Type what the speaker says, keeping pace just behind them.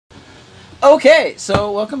Okay,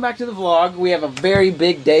 so welcome back to the vlog. We have a very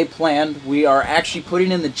big day planned. We are actually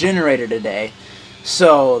putting in the generator today.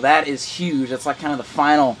 So that is huge. That's like kind of the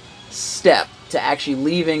final step to actually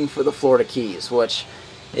leaving for the Florida Keys, which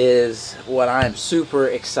is what I'm super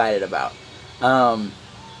excited about. So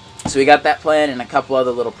we got that plan and a couple other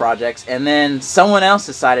little projects. And then someone else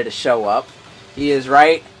decided to show up. He is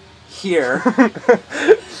right here.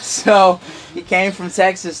 So he came from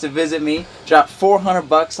Texas to visit me, dropped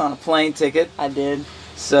 $400 on a plane ticket. I did.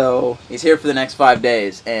 So he's here for the next 5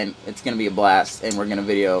 days, and it's going to be a blast, and we're going to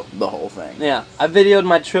video the whole thing. Yeah, I videoed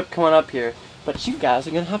my trip coming up here, but you guys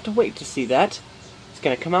are going to have to wait to see that. It's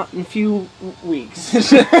going to come out in a few weeks.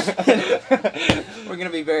 We're going to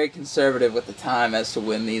be very conservative with the time as to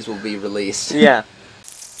when these will be released. Yeah.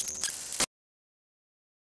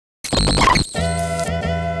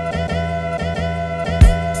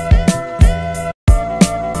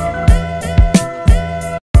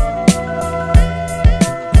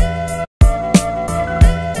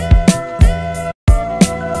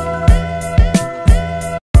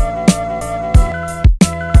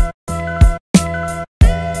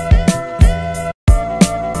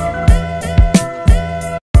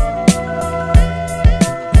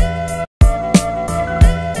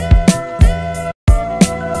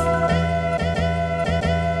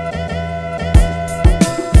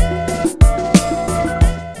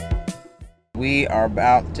 We are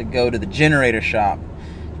about to go to the generator shop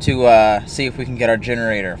to see if we can get our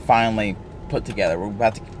generator finally put together. We're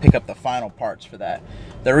about to pick up the final parts for that.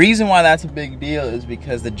 The reason why that's a big deal is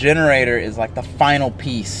because the generator is like the final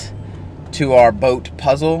piece to our boat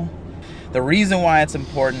puzzle. The reason why it's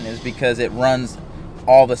important is because it runs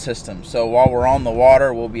all the systems. So while we're on the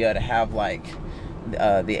water, we'll be able to have like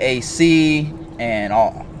the AC and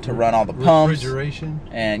all to run all the pumps. Refrigeration.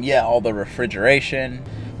 And yeah, all the refrigeration.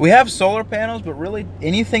 We have solar panels, but really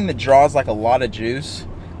anything that draws like a lot of juice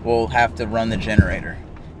will have to run the generator.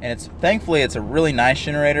 And thankfully it's a really nice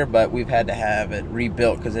generator, but we've had to have it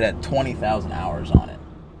rebuilt because it had 20,000 hours on it.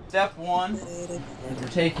 Step one is we're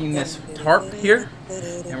taking this tarp here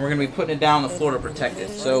and we're going to be putting it down on the floor to protect it.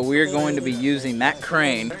 So we're going to be using that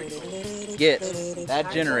crane to get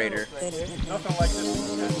that generator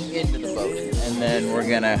into the boat. And then we're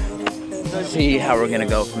going to see how we're going to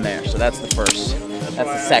go from there. So that's the first. That's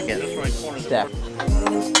the second step.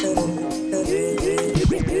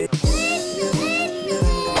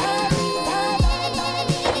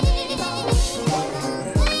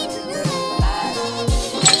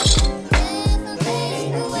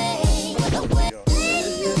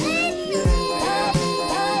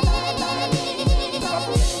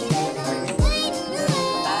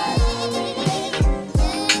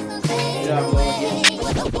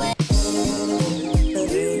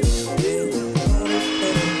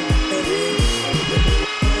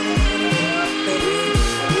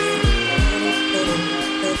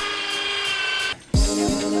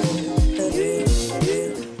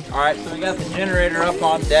 Alright, so we got the generator up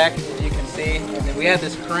on deck, as you can see, and then we had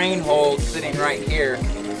this crane hold sitting right here.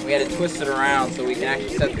 We had to twist it around so we can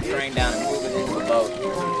actually set the crane down and move it into the boat. So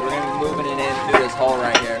we're going to be moving it in through this hole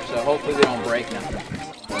right here, so hopefully we don't break nothing.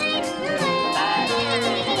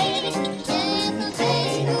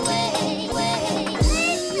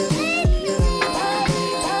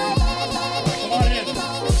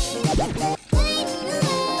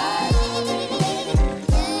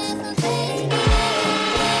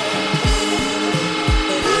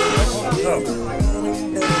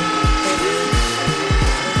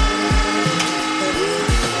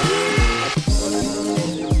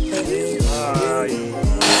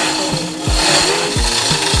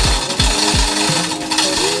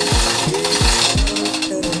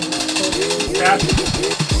 I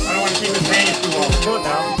don't want to keep it hanging too long. Do it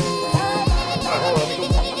now. Alright, hold on, let me go.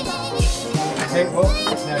 Okay, well,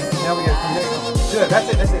 now we got to do it. That's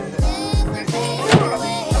it. Alright,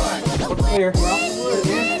 clear.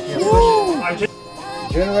 Yeah,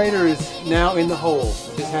 generator is now in the hole.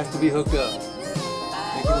 It just has to be hooked up.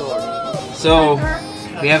 Thank you, Lord. So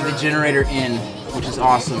we have the generator in, which is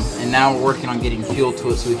awesome, and now we're working on getting fuel to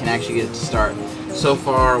it so we can actually get it to start. So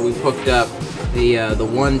far we've hooked up the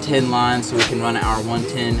 110 line so we can run our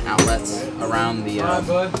 110 outlets around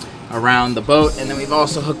the boat, and then we've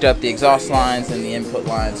also hooked up the exhaust lines and the input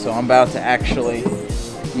lines. So I'm about to actually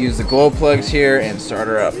use the glow plugs here and start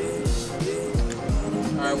her up.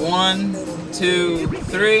 Alright, 1, 2,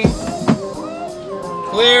 3.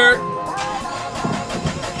 Clear.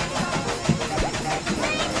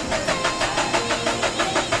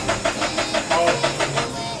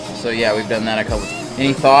 So yeah, we've done that a couple times.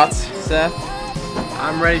 Any thoughts, Seth?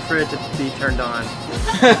 I'm ready for it to be turned on.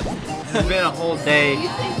 It's been a whole day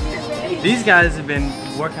These guys have been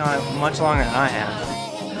working on it much longer than I have.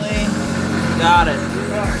 Got it.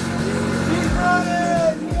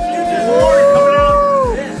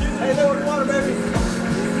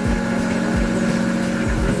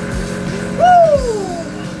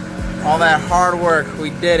 All that hard work, we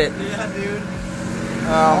did it. Yeah, dude.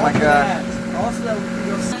 Oh my god.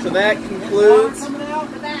 So that concludes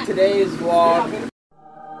today's vlog.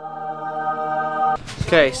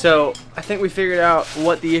 Okay, so I think we figured out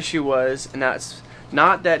what the issue was, and that's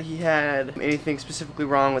not that he had anything specifically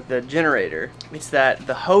wrong with the generator. It's that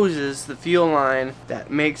the hoses, the fuel line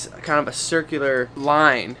that makes kind of a circular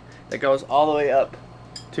line that goes all the way up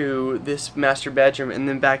to this master bedroom and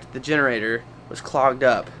then back to the generator was clogged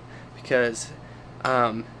up because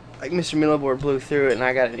like Mr. Middleboard blew through it and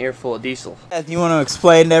I got an earful of diesel. You want to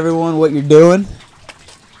explain to everyone what you're doing?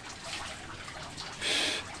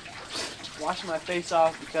 Washing my face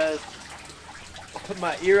off because I put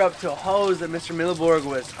my ear up to a hose that Mr. Middleborg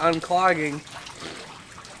was unclogging.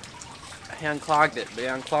 He unclogged it, but he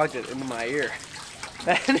unclogged it into my ear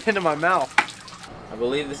and into my mouth. I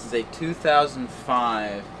believe this is a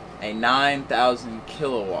 2005, a 9,000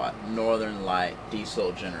 kilowatt Northern Light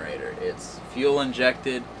diesel generator. It's fuel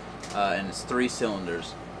injected and it's 3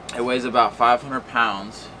 cylinders. It weighs about 500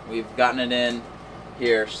 pounds. We've gotten it in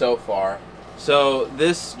here so far. So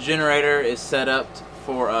this generator is set up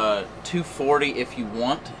for 240 if you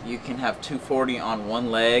want. You can have 240 on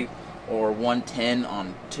one leg or 110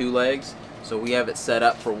 on 2 legs. So we have it set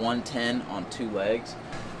up for 110 on 2 legs.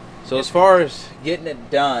 So as far as getting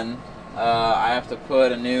it done, I have to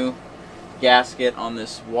put a new gasket on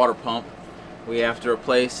this water pump. We have to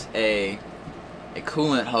replace a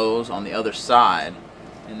coolant hose on the other side,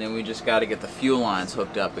 and then we just got to get the fuel lines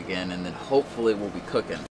hooked up again, and then hopefully we'll be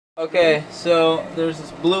cooking. Okay, so there's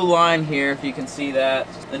this blue line here, if you can see that.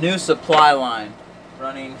 The new supply line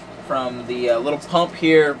running from the little pump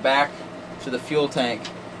here back to the fuel tank,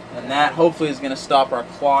 and that hopefully is going to stop our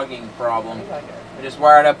clogging problem. I just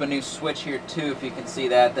wired up a new switch here too, if you can see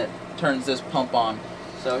that turns this pump on.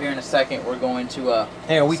 So here in a second we're going to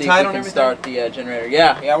hey, are we see tight if we on can everything? start the generator.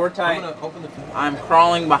 Yeah, we're tight. I'm gonna open the I'm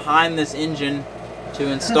crawling behind this engine to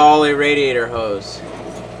install a radiator hose.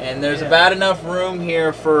 And there's about enough room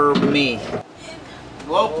here for me.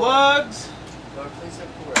 Glow plugs.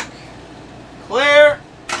 Clear.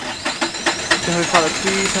 Heavenly Father,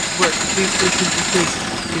 please have to work. Please, please, please, please.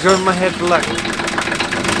 He's over my head for luck.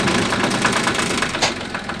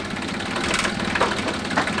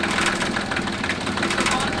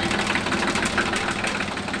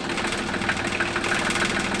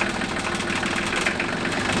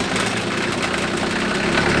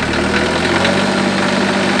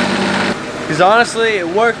 Because honestly, it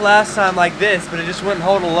worked last time like this, but it just wouldn't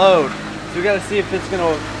hold a load. So we gotta see if it's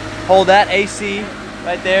gonna hold that AC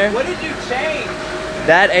right there. What did you change?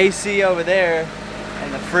 That AC over there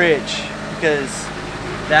and the fridge, because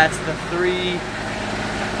that's the 3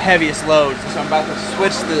 heaviest loads. So I'm about to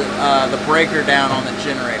switch the breaker down on the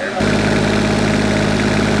generator.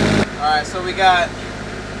 Alright, so we got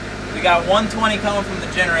 120 coming from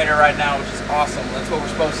the generator right now, which is awesome. That's what we're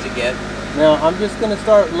supposed to get. Now I'm just going to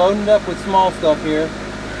start loading it up with small stuff here.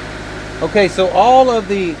 Okay, so all of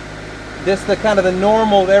the kind of the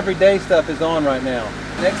normal everyday stuff is on right now.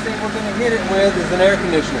 Next thing we're going to hit it with is an air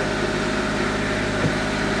conditioner.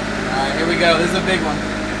 Alright, here we go. This is a big one.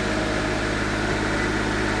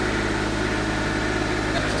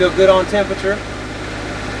 Still good on temperature.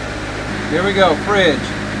 Here we go, fridge.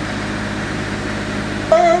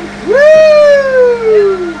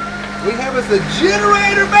 Woo! We have us a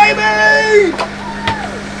generator, baby!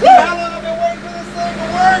 How long have I been waiting for this thing to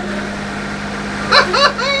work?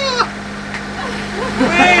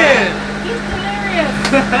 Man! He's delirious.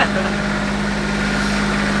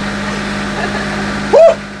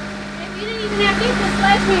 And you didn't even have to use the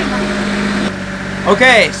sledgehammer.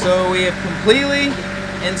 Okay, so we have completely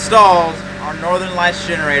installed our Northern Lights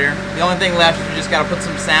generator. The only thing left is we just got to put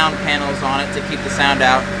some sound panels on it to keep the sound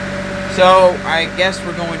out. So I guess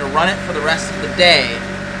we're going to run it for the rest of the day.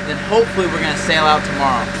 Then hopefully we're going to sail out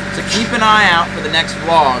tomorrow. So keep an eye out for the next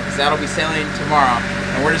vlog, because that'll be sailing tomorrow.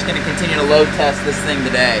 And we're just going to continue to load test this thing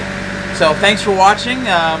today. So thanks for watching.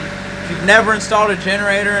 If you've never installed a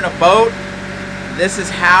generator in a boat, this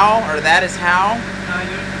is how, or that is how.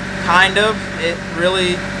 Kind of. It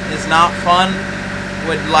really is not fun.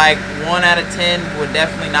 Would like 1 out of 10 would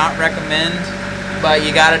definitely not recommend. But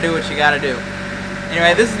you got to do what you got to do.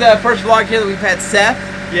 Anyway, this is the first vlog here that we've had Seth.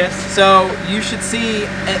 Yes. So you should see,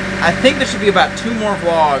 I think there should be about 2 more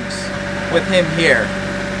vlogs with him here.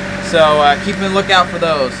 So keep a lookout for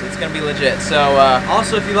those. It's gonna be legit. So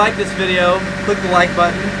Also, if you like this video, click the like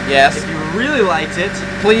button. yes, If you really liked it,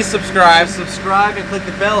 please subscribe. subscribe and click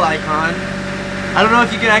the bell icon. I don't know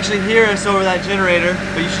if you can actually hear us over that generator,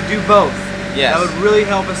 but you should do both. Yes. That would really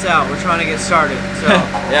help us out. We're trying to get started. So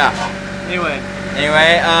Yeah. anyway.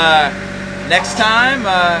 Anyway, next time,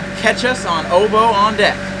 catch us on OBOW on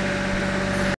Deck.